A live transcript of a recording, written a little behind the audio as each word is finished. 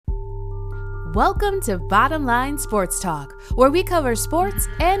Welcome to Bottom Line Sports Talk, where we cover sports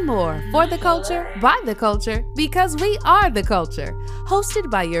and more for the culture, by the culture, because we are the culture. Hosted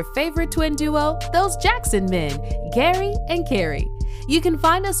by your favorite twin duo, those Jackson men, Gary and Carrie. You can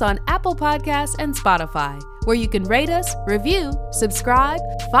find us on Apple Podcasts and Spotify, where you can rate us, review, subscribe,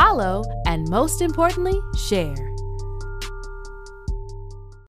 follow, and most importantly, share.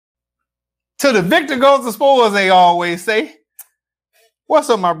 To the victor goes the spoils, they always say. What's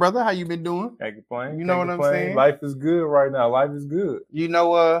up, my brother? How you been doing? Can't complain. You know what I'm saying? Life is good right now. Life is good. You know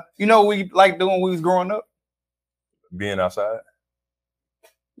what we like doing when we was growing up? Being outside.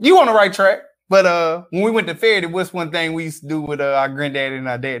 You on the right track. But when we went to Fairdy, what's one thing we used to do with our granddaddy and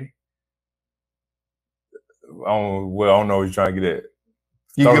our daddy? I don't know what you're trying to get at.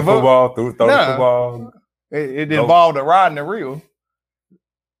 You throw give the up? football, throw the football. It involved a rod and a reel.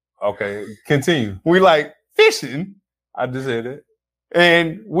 Okay, continue. We like fishing. I just said it.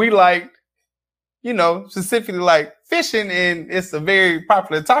 And we like, specifically like fishing, and it's a very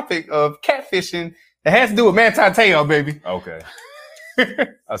popular topic of catfishing that has to do with Manti Te'o, baby. Okay.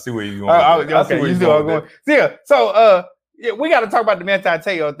 I see where you're going. Okay, you see where I'm going. Yeah, so we got to talk about the Manti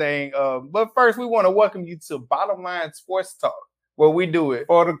Te'o thing. But first, we want to welcome you to Bottom Line Sports Talk, where we do it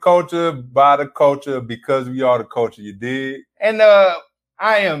for the culture, by the culture, because we are the culture. You dig? And I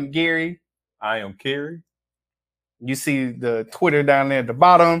am Gary. I am Carrie. You see the Twitter down there at the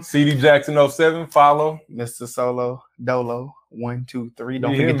bottom. CD Jackson 07, follow. Mr. Solo Dolo 123.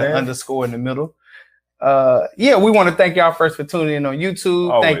 Don't Yeah, forget the man. underscore in the middle. We want to thank y'all first for tuning in on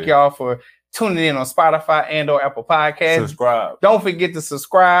YouTube. Always. Thank y'all for tuning in on Spotify and or Apple Podcasts. Subscribe. Don't forget to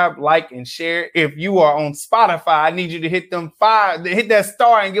subscribe, like, and share. If you are on Spotify, I need you to hit that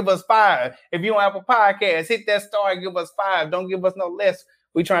star and give us 5. If you're on Apple Podcasts, hit that star and give us 5. Don't give us no less.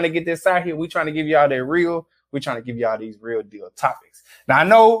 We're trying to get this out here. We're trying to give y'all we're trying to give y'all these real deal topics. Now, I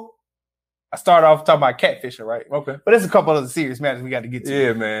know I started off talking about catfishing, right? Okay. But there's a couple of serious matters we got to get to.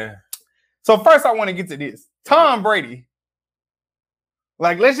 Yeah, man. So first, I want to get to this. Tom Brady.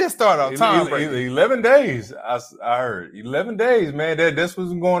 Let's just start off. Tom Brady. 11 days, I heard. 11 days, man. That's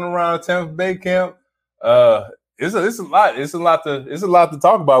what's going around Tampa Bay camp. It's a lot. It's a lot to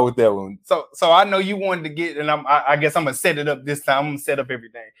talk about with that one. So I know you wanted to get, and I guess I'm gonna set it up this time. I'm gonna set up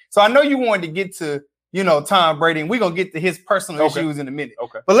everything. So I know you wanted to get to, Tom Brady, and we're gonna get to his personal issues in a minute.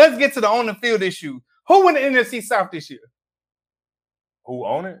 Okay. But let's get to the on the field issue. Who won the NFC South this year? Who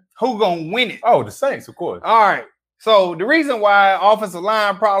own it? Who gonna win it? Oh, the Saints, of course. All right. So the reason why offensive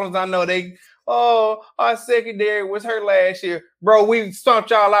line problems, I know our secondary was hurt last year. Bro, we stomped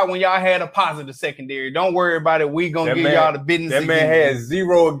y'all out when y'all had a positive secondary. Don't worry about it. We gonna give y'all the business. That man had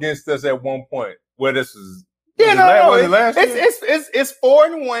 0 against us at one point. Well, this was last year? It's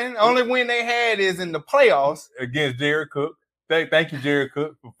 4-1. Only win they had is in the playoffs against Jared Cook. Thank you, Jared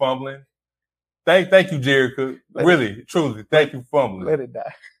Cook, for fumbling. Thank you, Jared Cook. Really, truly, thank you for fumbling. Let it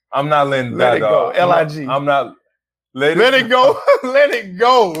die. I'm not letting it Let die, it go. dog. L.I.G. I'm not. Let it go. Let it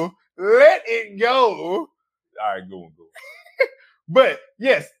go. Let it go. All right, go. But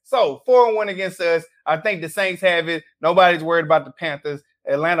yes, so 4-1 against us. I think the Saints have it. Nobody's worried about the Panthers.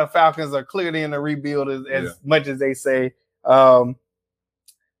 Atlanta Falcons are clearly in the rebuild as much as they say. I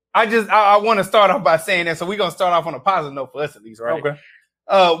want to start off by saying that. So we're gonna start off on a positive note for us at least, right?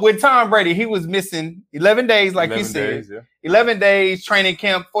 Okay. With Tom Brady, he was missing 11 days, like you said. 11 days, training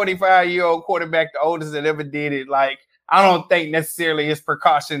camp, 45-year-old quarterback, the oldest that ever did it. I don't think necessarily it's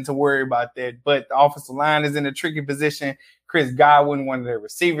precaution to worry about that. But the offensive line is in a tricky position. Chris Godwin, one of their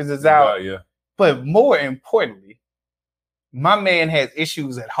receivers, is out. Yeah. But more importantly, my man has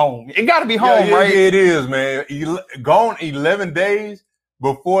issues at home. It got to be home, right? It is, man. Gone 11 days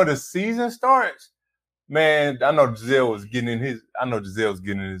before the season starts. Man, I know Giselle's getting in his,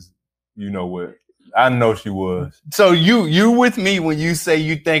 you know what. I know she was. So you with me when you say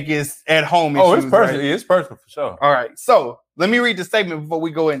you think it's at home issues, it's personal. right? It's personal for sure. All right. So let me read the statement before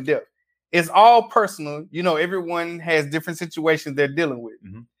we go in depth. It's all personal. Everyone has different situations they're dealing with.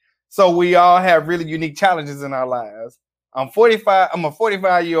 Mm-hmm. So we all have really unique challenges in our lives. I'm 45. I'm a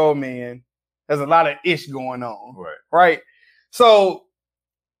 45-year-old man. There's a lot of ish going on. Right. So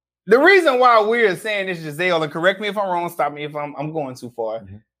the reason why we're saying this, Giselle, and correct me if I'm wrong, stop me if I'm going too far,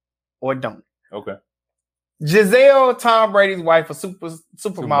 or don't. Okay. Giselle, Tom Brady's wife, a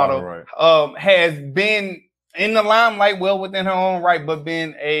supermodel, right. Has been in the limelight well within her own right, but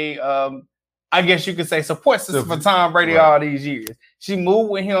been a, I guess you could say, support system for Tom Brady all these years. She moved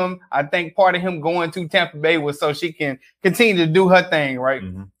with him. I think part of him going to Tampa Bay was so she can continue to do her thing, right?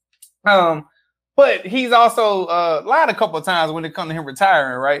 Mm-hmm. But he's also lied a couple of times when it comes to him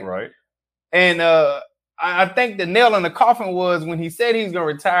retiring, right? Right. And I think the nail in the coffin was when he said he was going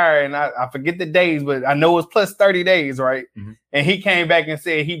to retire, and I forget the days, but I know it was plus 30 days, right? Mm-hmm. And he came back and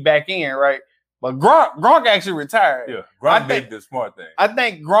said he back in, right? But Gronk actually retired. Yeah, Gronk did the smart thing. I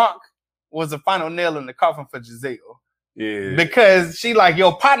think Gronk was the final nail in the coffin for Giselle. Yeah. Because she like,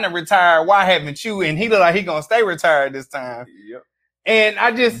 your partner retired, why haven't you? And he look like he going to stay retired this time. Yep. And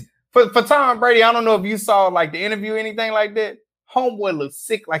I just, for Tom Brady, I don't know if you saw like the interview or anything like that. Homeboy looks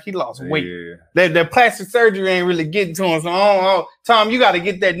sick, like he lost weight. Yeah. The plastic surgery ain't really getting to him. So, Tom, you got to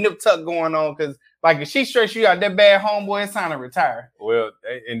get that nip tuck going on, because like if she stress you out that bad, homeboy, it's time to retire. Well,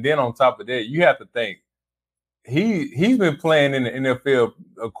 and then on top of that, you have to think he's been playing in the NFL,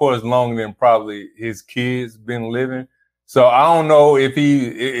 of course, longer than probably his kids been living. So I don't know if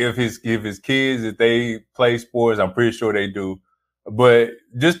his kids, if they play sports, I'm pretty sure they do. But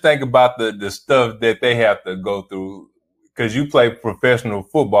just think about the stuff that they have to go through. Because you play professional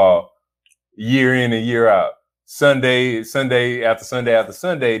football year in and year out, Sunday after Sunday after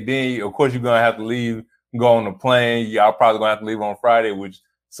Sunday. Then, of course, you're going to have to leave, go on the plane. Y'all probably going to have to leave on Friday, which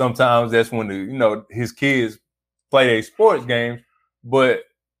sometimes that's when his kids play their sports games. But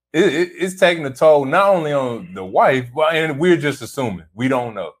it's taking a toll not only on the wife, and we're just assuming. We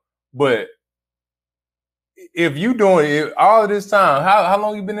don't know. But if you doing it all this time, how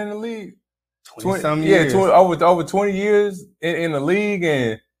long you been in the league? 20 years. Over 20 years in the league,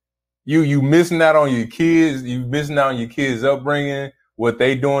 and you missing out on your kids. You missing out on your kids' upbringing, what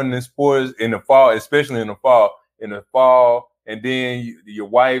they doing in sports in the fall, especially in the fall. And then your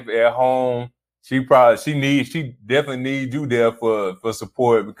wife at home, she definitely needs you there for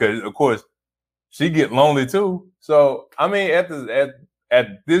support, because of course she get lonely too. So I mean,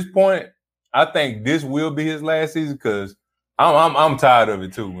 at this point, I think this will be his last season, because I'm tired of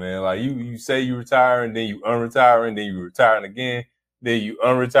it too, man. Like you say you retire, and then you unretire, and then you retiring again, then you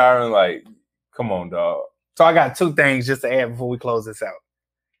unretiring. Like, come on, dog. So I got two things just to add before we close this out.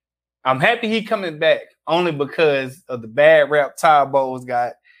 I'm happy he coming back only because of the bad rap Todd Bowles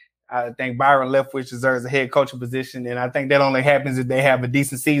got. I think Byron Leftwich deserves a head coaching position, and I think that only happens if they have a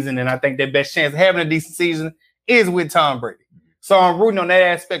decent season. And I think their best chance of having a decent season is with Tom Brady. So I'm rooting on that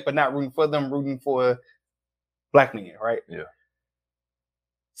aspect, but not rooting for them. Rooting for black men, right? Yeah.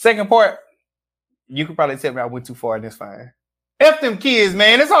 Second part, you could probably tell me I went too far, and it's fine. F them kids,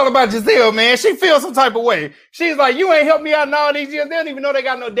 man. It's all about Giselle, man. She feels some type of way. She's like, you ain't helped me out in all these years. They don't even know they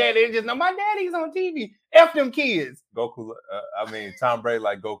got no daddy. They just know my daddy's on TV. F them kids. Goku, Tom Brady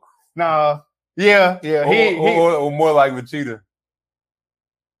like Goku. Nah, yeah. Or more like Vegeta.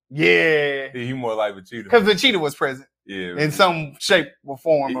 Yeah. He more like Vegeta. Because Vegeta was present. Yeah. In some shape or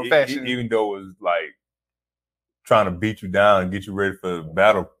form or fashion. Even though it was like trying to beat you down and get you ready for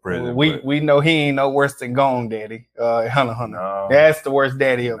battle present. We know he ain't no worse than Gone Daddy. Hunter. No, that's the worst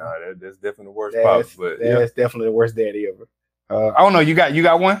daddy ever. No, that's definitely the worst pop. But that's definitely the worst daddy ever. I don't know. You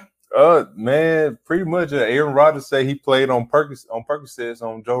got one? Man, pretty much. Aaron Rodgers say he played on Percocets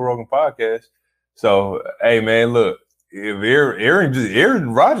on Joe Rogan podcast. So, hey, man, look, if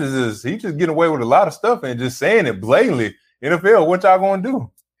Aaron Rodgers he just getting away with a lot of stuff and just saying it blatantly. NFL, what y'all gonna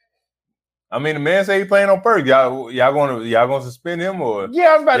do? I mean, the man say he playing on perk. Y'all gonna suspend him, or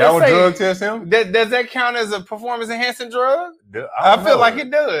yeah, I was about y'all to say, drug test him? Does that count as a performance enhancing drug? I feel like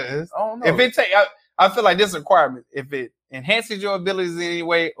it does. I don't know. If it I feel like this is a requirement. If it enhances your abilities in any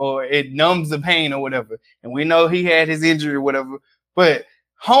way, or it numbs the pain or whatever, and we know he had his injury or whatever, but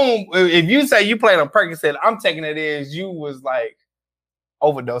if you say you played on Percocet, I'm taking it as you was like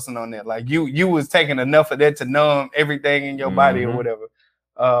overdosing on that. Like you was taking enough of that to numb everything in your body or whatever.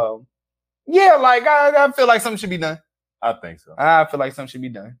 Yeah, like I feel like something should be done. I think so. I feel like something should be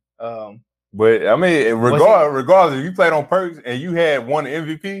done. But I mean, regardless, if you played on perks and you had won the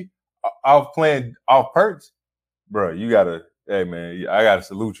MVP off playing off perks, bro, you gotta. Hey man, I gotta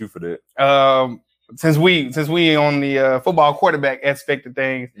salute you for that. Since we on the football quarterback aspect of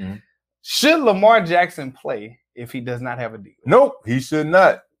things, should Lamar Jackson play if he does not have a deal? Nope, he should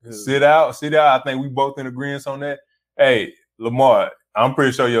not. Sit out. I think we both in agreement on that. Hey, Lamar, I'm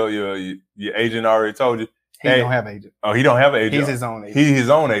pretty sure your agent already told you. He don't have an agent. Oh, he don't have an agent. He's his own agent. He's his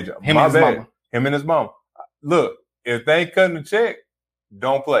own agent. Him and his mama. Him and his mama. Look, if they ain't cutting the check,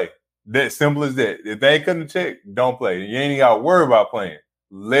 don't play. That simple as that. If they ain't cutting the check, don't play. You ain't got to worry about playing.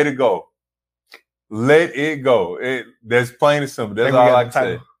 Let it go. Let it go. That's plain and simple. That's all I can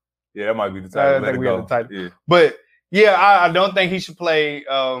say. Yeah, that might be the title. I think we have the title. Yeah. But yeah, I don't think he should play.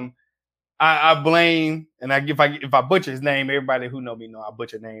 I blame, and if I butcher his name, everybody who know me know I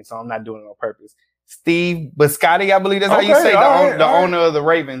butcher names, so I'm not doing it on purpose. Steve Biscotti, I believe that's how you say the owner of the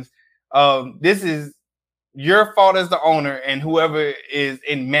Ravens. This is your fault as the owner, and whoever is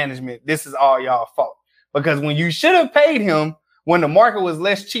in management, this is all y'all fault. because when you should have paid him when the market was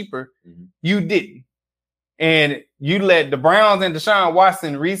less cheaper, you didn't. And you let the Browns and Deshaun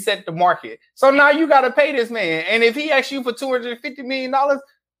Watson reset the market. So now you got to pay this man. And if he asks you for $250 million,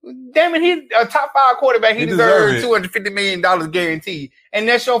 damn it, he's a top 5 quarterback. He deserves $250 million guaranteed. And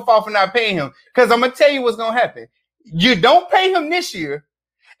that's your fault for not paying him. Because I'm going to tell you what's going to happen. You don't pay him this year.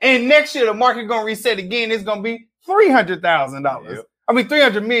 And next year, the market going to reset again. It's going to be $300,000. Yep. I mean,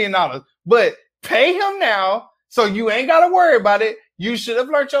 $300 million. But pay him now so you ain't got to worry about it. You should have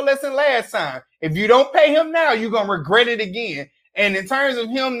learned your lesson last time. If you don't pay him now, you're going to regret it again. And in terms of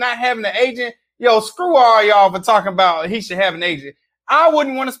him not having an agent, screw all y'all for talking about he should have an agent. I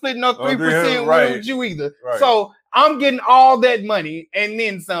wouldn't want to split no 3% with you either. Right. So I'm getting all that money and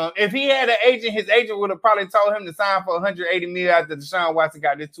then some. If he had an agent, his agent would have probably told him to sign for $180 million after Deshaun Watson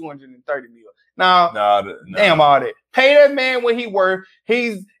got this $230 million. Now, damn all that. Pay that man what he worth.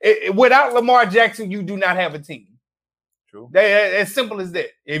 Without Lamar Jackson, you do not have a team. True. As simple as that.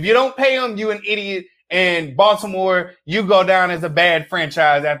 If you don't pay him, you an idiot. And Baltimore, you go down as a bad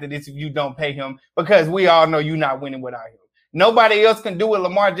franchise after this if you don't pay him, because we all know you're not winning without him. Nobody else can do what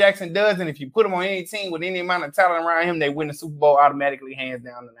Lamar Jackson does, and if you put him on any team with any amount of talent around him, they win the Super Bowl automatically, hands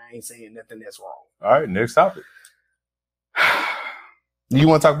down, and I ain't saying nothing that's wrong. All right, next topic. You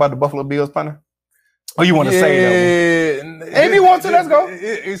want to talk about the Buffalo Bills, punter? Or you want to say that one? If you want to, let's go.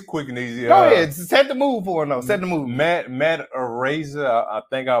 It's quick and easy. Go ahead. Set the mood for him, though. Set the mood. Matt Araiza, I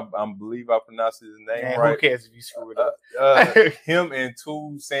think I believe I pronounced his name right. Who cares if you screw it up? Him and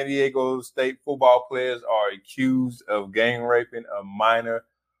 2 San Diego State football players are accused of gang raping a minor.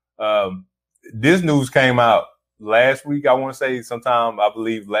 This news came out last week. I want to say sometime, I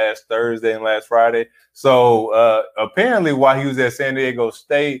believe, last Thursday and last Friday. So apparently while he was at San Diego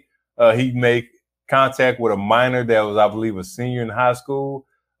State, he made contact with a minor that was, I believe, a senior in high school,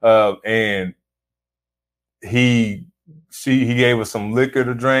 and he gave her some liquor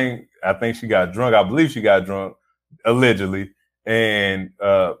to drink. I think she got drunk. I believe she got drunk, allegedly, and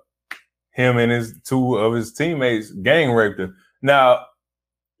him and 2 of his teammates gang raped her. Now,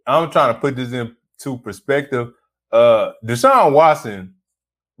 I'm trying to put this into perspective. Deshaun Watson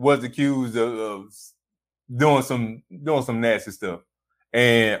was accused of doing some nasty stuff.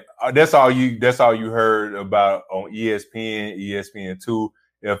 And that's all you heard about on ESPN, ESPN2,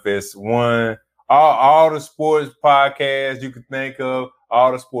 FS1, all the sports podcasts you could think of,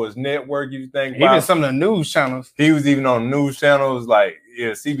 all the sports network you could think about. Even some of the news channels. He was even on news channels like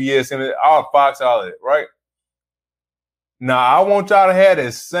CBS and all Fox, all of it, right? Now I want y'all to have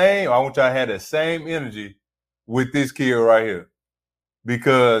that same energy with this kid right here,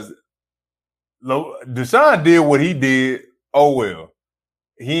 because Deshaun did what he did. Oh well.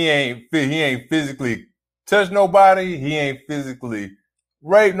 He ain't physically touched nobody. He ain't physically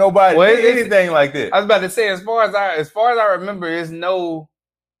raped nobody. Anything like that. I was about to say, as far as I remember, there's no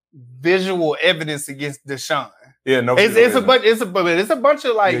visual evidence against Deshaun. Yeah, no. It's a bunch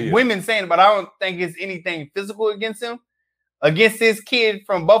of women saying, but I don't think it's anything physical against him, against this kid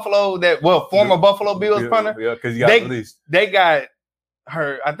from Buffalo former Buffalo Bills punter. Yeah, because he got released. They got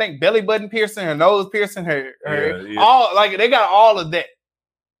her, I think, belly button piercing, her nose piercing, all they got all of that.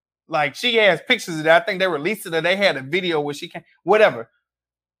 Like, she has pictures of that. I think they released it, or they had a video where she can, whatever.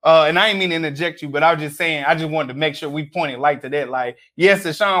 And I ain't mean to interject you, but I was just saying, I just wanted to make sure we pointed light to that. Like, yes,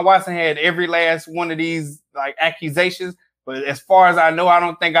 Deshaun Watson had every last one of these accusations, but as far as I know, I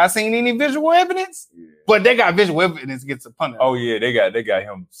don't think I've seen any visual evidence. Yeah. But they got visual evidence against the punter. Oh yeah, they got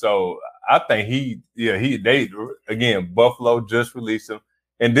him. So I think they again, Buffalo just released him,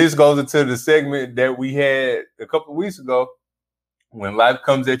 and this goes into the segment that we had a couple of weeks ago. When life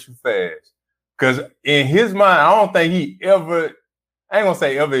comes at you fast. Because in his mind, I don't think he ever, I ain't gonna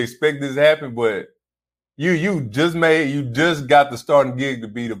say ever expect this to happen, but you just got the starting gig to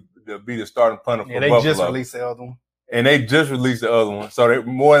be the starting punter for Buffalo. They just released the other one. And they just released the other one. So they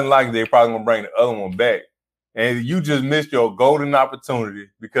more than likely they're probably gonna bring the other one back. And you just missed your golden opportunity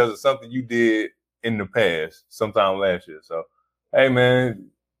because of something you did in the past, sometime last year. So hey man,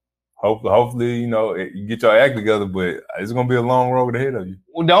 Hopefully, you get your act together, but it's going to be a long road ahead of you.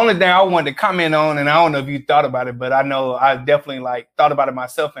 Well, the only thing I wanted to comment on, and I don't know if you thought about it, but I know I definitely thought about it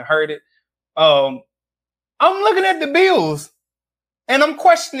myself and heard it. I'm looking at the Bills, and I'm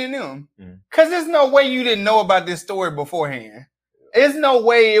questioning them. Because there's no way you didn't know about this story beforehand. There's no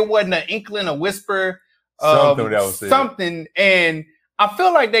way it wasn't an inkling, a whisper, something. And I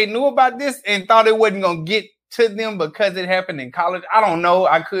feel like they knew about this and thought it wasn't going to get to them because it happened in college. I don't know.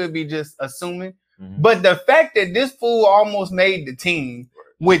 I could be just assuming. But the fact that this fool almost made the team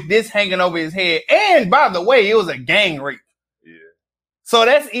with this hanging over his head, and by the way, it was a gang rape. Yeah. So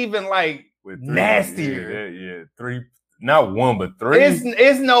that's even with nastier. Yeah, 3, not 1 but 3.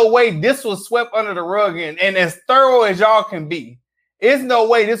 It's no way this was swept under the rug and as thorough as y'all can be. It's no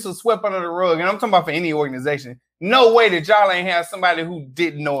way this was swept under the rug. And I'm talking about for any organization. No way that y'all ain't have somebody who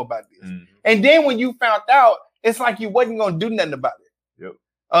didn't know about this. Mm-hmm. And then when you found out, it's like you wasn't going to do nothing about it.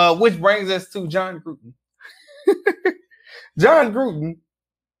 Yep. Which brings us to John Gruden. John Gruden,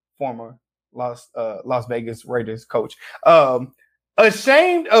 former Las Vegas Raiders coach,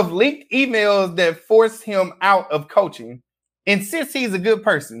 ashamed of leaked emails that forced him out of coaching, insists he's a good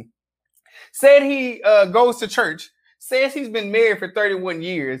person, said he goes to church, says he's been married for 31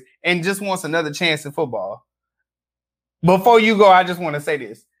 years and just wants another chance in football. Before you go, I just want to say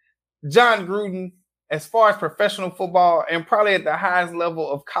this. John Gruden, as far as professional football and probably at the highest level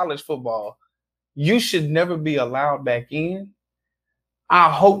of college football, you should never be allowed back in. I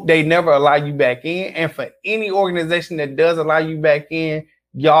hope they never allow you back in. And for any organization that does allow you back in,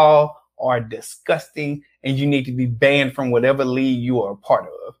 y'all are disgusting and you need to be banned from whatever league you are a part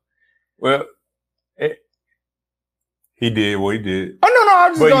of. Well, he did what he did. Oh, no, I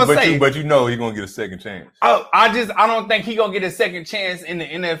was just going to say. But you know he's going to get a second chance. I don't think he's going to get a second chance in the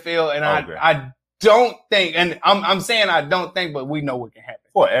NFL. And okay. I don't think, and I'm saying I don't think, but we know what can happen.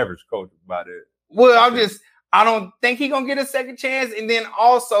 For an average coach about it. Well, I don't think he's going to get a second chance. And then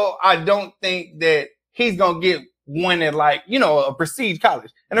also, I don't think that he's going to get one at a prestige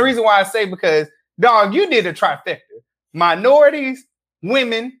college. And the reason why I say because, dog, you did a trifecta. Minorities,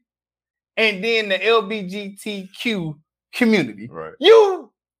 women, and then the LGBTQ community. Right.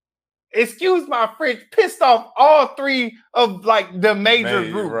 You, excuse my French, pissed off all 3 of the major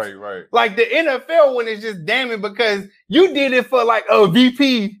groups. Right. Like the NFL one is just damning because you did it for a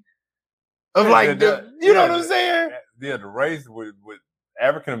VP of you know what I'm saying? Yeah, the race with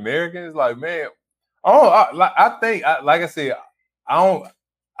African Americans, man. I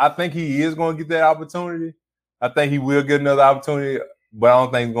think he is going to get that opportunity. I think he will get another opportunity, but I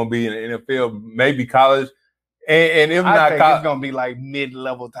don't think he's going to be in the NFL. Maybe college, and if I not, think it's going to be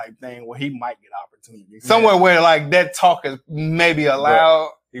mid-level type thing where he might get opportunity somewhere where that talk is maybe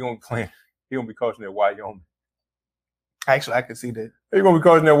allowed. He's going to be coaching at Wyoming. Actually, I can see that. He's gonna be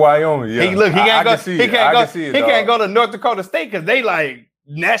coaching at Wyoming. Yeah, he can't go to North Dakota State because they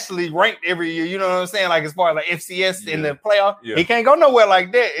nationally ranked every year. You know what I'm saying? As far as FCS in the playoff, he can't go nowhere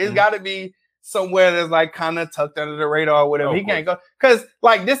like that. It's got to be somewhere that's kind of tucked under the radar or whatever. He can't go because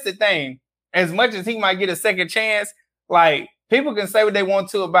this is the thing. As much as he might get a second chance, people can say what they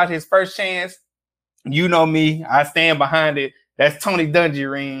want to about his first chance. You know me, I stand behind it. That's Tony Dungy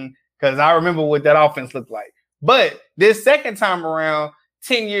ring because I remember what that offense looked like. But this second time around,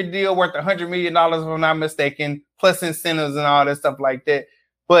 10-year deal worth $100 million, if I'm not mistaken, plus incentives and all that stuff like that.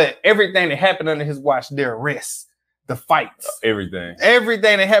 But everything that happened under his watch, the arrests, the fights, everything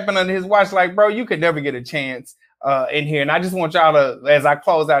that happened under his watch, bro, you could never get a chance in here. And I just want y'all to, as I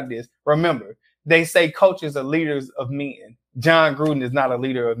close out this, remember, they say coaches are leaders of men. John Gruden is not a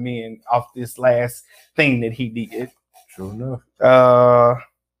leader of men off this last thing that he did. Sure enough.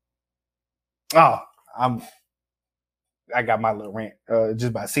 I got my little rant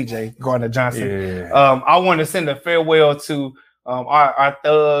just by CJ Gardner-Johnson. Yeah. I want to send a farewell to our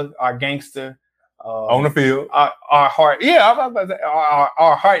thug, our gangster. On the field. Our heart. Yeah, I was about to say,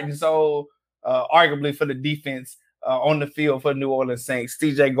 our heart and soul, arguably for the defense on the field for New Orleans Saints,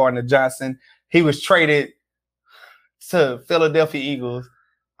 CJ Gardner-Johnson. He was traded to Philadelphia Eagles.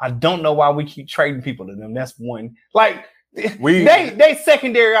 I don't know why we keep trading people to them. That's one. They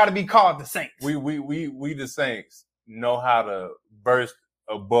secondary ought to be called the Saints. We the Saints know how to burst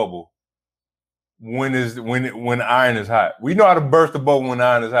a bubble when iron is hot. We know how to burst a bubble when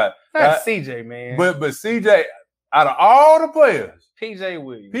iron is hot. That's CJ, man. But CJ, out of all the players, PJ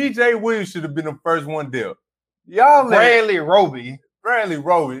Williams should have been the first one dealt. Y'all Bradley Roby. CJ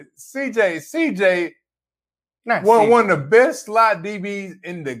one of the best slot DBs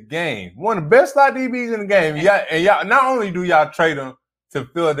in the game. One of the best slot DBs in the game. Y'all not only do y'all trade him to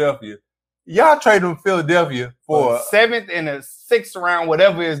Philadelphia, y'all trade him to Philadelphia for a 7th and a 6th round,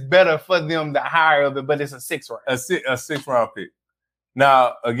 whatever is better for them, the higher of it, but it's a 6th round. A 6th round pick.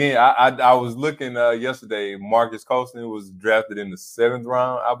 Now, again, I was looking yesterday. Marcus Colston was drafted in the 7th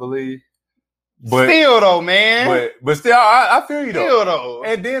round, I believe. But still, though, man. But still, I feel you, though. Still, though.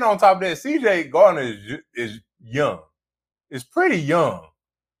 And then on top of that, CJ Gardner is young. It's pretty young.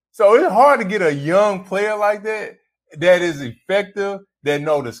 So it's hard to get a young player like that is effective, that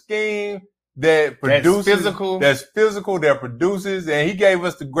know the scheme, that produces, that's physical, that produces. And he gave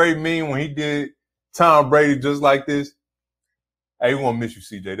us the great meme when he did Tom Brady just like this. Hey, we won't miss you,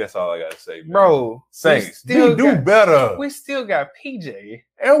 CJ. That's all I gotta say, man. Bro. Saints, do better. We still got PJ.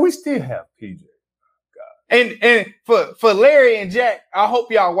 And we still have PJ. And for Larry and Jack, I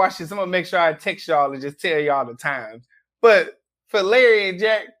hope y'all watch this. I'm gonna make sure I text y'all and just tell y'all the times. But for Larry and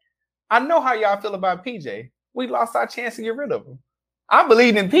Jack, I know how y'all feel about PJ. We lost our chance to get rid of him. I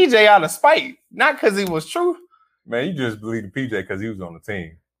believed in PJ out of spite, not because he was true. Man, you just believed in PJ because he was on the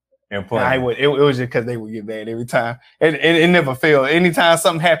team and playing. Nah, it was just because they would get bad every time. It never failed. Anytime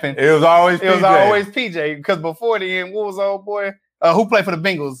something happened, it was always PJ. Because before the end, what was old boy? Who played for the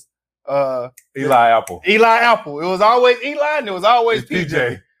Bengals? Eli Apple. It was always Eli and it was always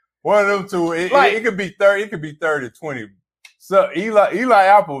PJ. One of them two. It could be 30. It could be 30-20. So Eli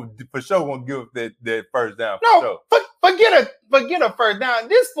Apple for sure won't give up that first down. No, forget a first down.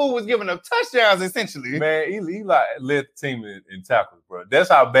 This fool was giving up touchdowns essentially. Man, Eli led the team in tackles, bro. That's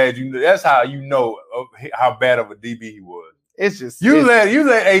how bad That's how you know how bad of a DB he was. It's just you led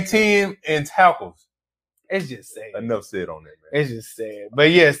a team in tackles. It's just sad. Enough said on that, man. It's just sad.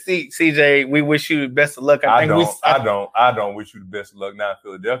 But yeah, CJ, we wish you the best of luck. I don't wish you the best of luck now in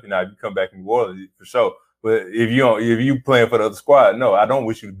Philadelphia. Now, if you come back in New Orleans, for sure. But if you playing for the other squad, no, I don't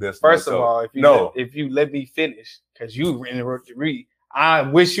wish you the best. First of all, if you let me finish, because you interrupted me, I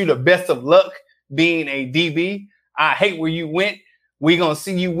wish you the best of luck being a DB. I hate where you went. We're gonna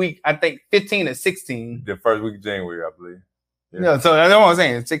see you week, I think 15 or 16. The first week of January, I believe. Yeah, so that's what I'm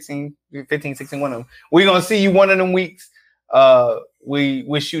saying. 15, 16, one of them. We're gonna see you one of them weeks. We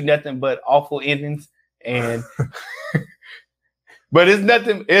wish you nothing but awful endings and but it's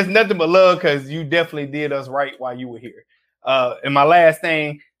nothing but love because you definitely did us right while you were here. And my last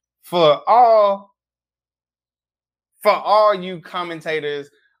thing, for all you commentators,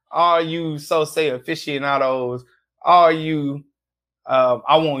 all you so-say aficionados, all you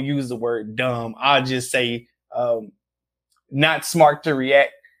I won't use the word dumb, I'll just say not smart to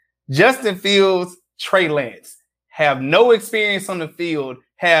react. Justin Fields, Trey Lance have no experience on the field.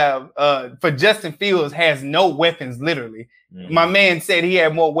 For Justin Fields has no weapons, literally. Mm-hmm. My man said he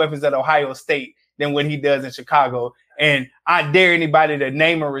had more weapons at Ohio State than what he does in Chicago. And I dare anybody to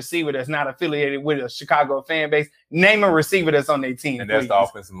name a receiver that's not affiliated with a Chicago fan base. Name a receiver that's on their team. And that's the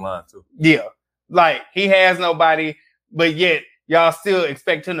offensive line, too. Yeah. Like, he has nobody, but yet y'all still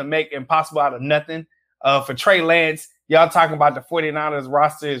expect him to make impossible out of nothing. For Trey Lance, y'all talking about the 49ers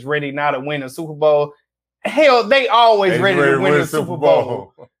roster is ready now to win a Super Bowl. Hell, they always ready to win a Super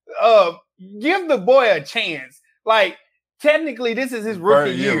Bowl. Give the boy a chance. Like, technically, this is his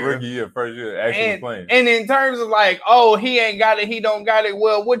rookie year. First year, actually playing. And in terms of like, he ain't got it, he don't got it.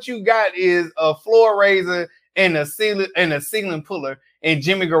 Well, what you got is a floor raiser and a ceiling puller and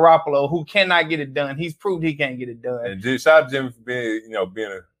Jimmy Garoppolo, who cannot get it done. He's proved he can't get it done. And shout out to Jimmy for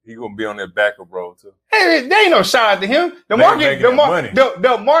being he gonna be on that backup role too. Hey, there ain't no shout out to him. The market,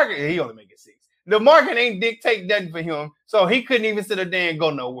 he only making 6. The market ain't dictate nothing for him, so he couldn't even sit there and go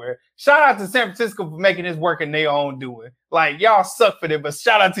nowhere. Shout out to San Francisco for making this work in their own doing. Like, y'all suck for it, but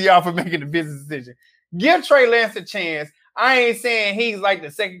shout out to y'all for making the business decision. Give Trey Lance a chance. I ain't saying he's like the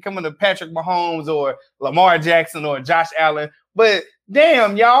second coming of Patrick Mahomes or Lamar Jackson or Josh Allen, but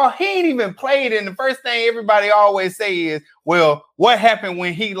damn, y'all, he ain't even played. And the first thing everybody always say is, well, what happened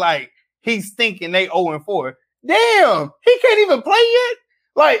when he's thinking they 0-4? Damn, he can't even play yet.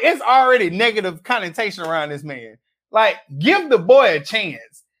 Like, it's already negative connotation around this man. Like, give the boy a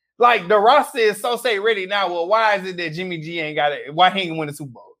chance. Like, the roster is so say ready now. Well, why is it that Jimmy G ain't got it? Why he ain't win the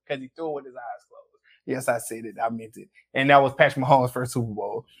Super Bowl? Because he threw it with his eyes closed. Yes, I said it. I meant it. And that was Patrick Mahomes' first Super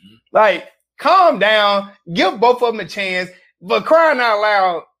Bowl. Mm-hmm. Like, calm down. Give both of them a chance. But crying out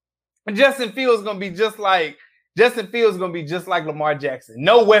loud, Justin Fields is gonna be just like Lamar Jackson.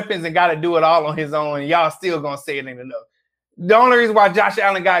 No weapons and got to do it all on his own. And y'all still gonna say it ain't enough. The only reason why Josh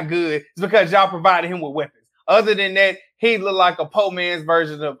Allen got good is because y'all provided him with weapons. Other than that, he looked like a poor man's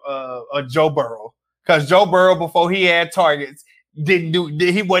version of Joe Burrow. Because Joe Burrow, before he had targets,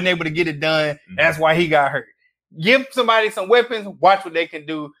 he wasn't able to get it done. Mm-hmm. That's why he got hurt. Give somebody some weapons, watch what they can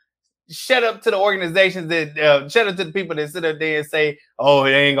do. Shut up to the organizations shut up to the people that sit up there and say, oh,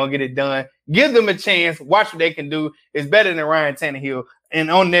 they ain't gonna get it done. Give them a chance, watch what they can do. It's better than Ryan Tannehill. And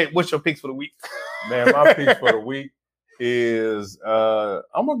on that, what's your picks for the week? Man, my picks for the week is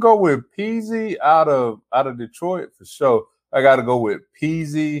I'm gonna go with Peasy out of Detroit for sure. I gotta go with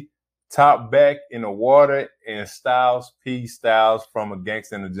Peasy, top back in the water, and Styles from A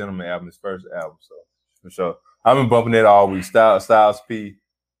Gangsta and a Gentleman album, his first album. So for sure. I've been bumping it all week. Styles P.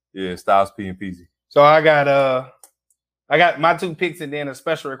 Yeah, Styles P and Peasy. So I got my 2 picks and then a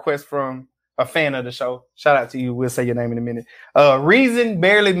special request from a fan of the show. Shout out to you. We'll say your name in a minute. Reason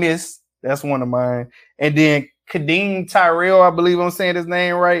Barely Missed. That's one of mine. And then Kadeem Tyrell, I believe I'm saying his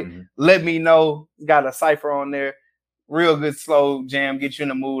name right. Mhm. Let me know. Got a cipher on there. Real good slow jam, get you in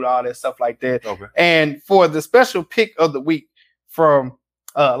the mood, all that stuff like that. Okay. And for the special pick of the week from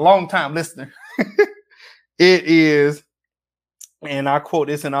a long-time listener, it is, and I quote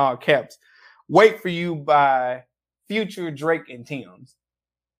this in all caps, "Wait for You" by Future, Drake, and Tim's.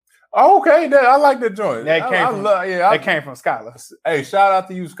 Oh, okay, I like that joint. That came from Scholar. Hey, shout out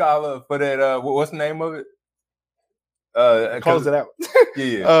to you, Scholar, for that. What's the name of it? Close it out.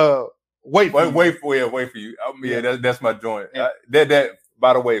 Yeah. Wait for you. That's my joint. Yeah. That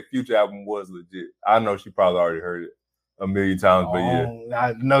by the way, Future album was legit. I know she probably already heard it a million times, but yeah.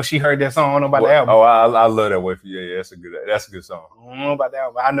 I know she heard that song. I don't know about the album. Oh, I love that Wait for You. Yeah, that's a good song. I don't know about that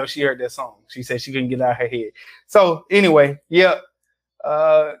album, but I know she heard that song. She said she couldn't get it out of her head. So anyway, yeah.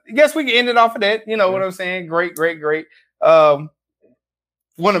 I guess we can end it off of that. You know what I'm saying? Great. Want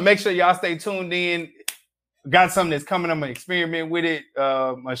to make sure y'all stay tuned in. Got something that's coming. I'm gonna experiment with it.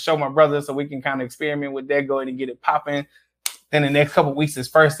 I'm gonna show my brother so we can kind of experiment with that, go ahead and get it popping. Then the next couple of weeks, this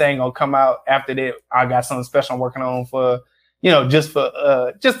first thing gonna come out. After that, I got something special I'm working on for, just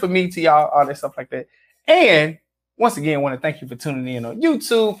for me to y'all, all that stuff like that. And once again, want to thank you for tuning in on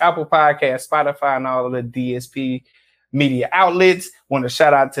YouTube, Apple Podcasts, Spotify, and all of the DSP media outlets. Want to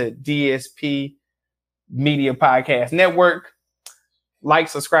shout out to DSP Media Podcast Network. Like,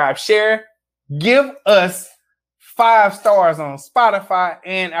 subscribe, share. Give us 5 stars on Spotify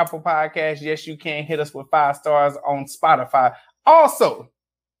and Apple Podcasts. Yes, you can hit us with 5 stars on Spotify. Also,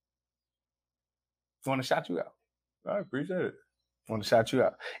 want to shout you out. I appreciate it. Want to shout you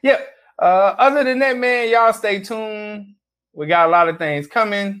out. Yep. Other than that, man, y'all stay tuned. We got a lot of things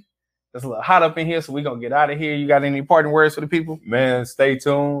coming. It's a little hot up in here, so we're going to get out of here. You got any parting words for the people? Man, stay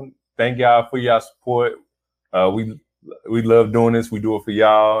tuned. Thank y'all for y'all support. We love doing this. We do it for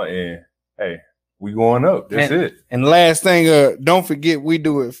y'all. And, hey, we going up. That's it. And last thing, don't forget, we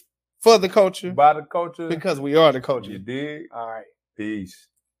do it for the culture. By the culture. Because we are the culture. You dig? All right. Peace.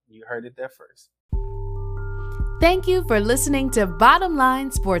 You heard it there first. Thank you for listening to Bottom Line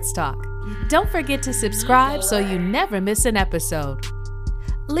Sports Talk. Don't forget to subscribe so you never miss an episode.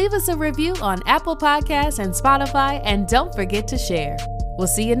 Leave us a review on Apple Podcasts and Spotify, and don't forget to share. We'll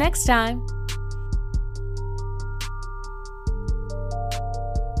see you next time.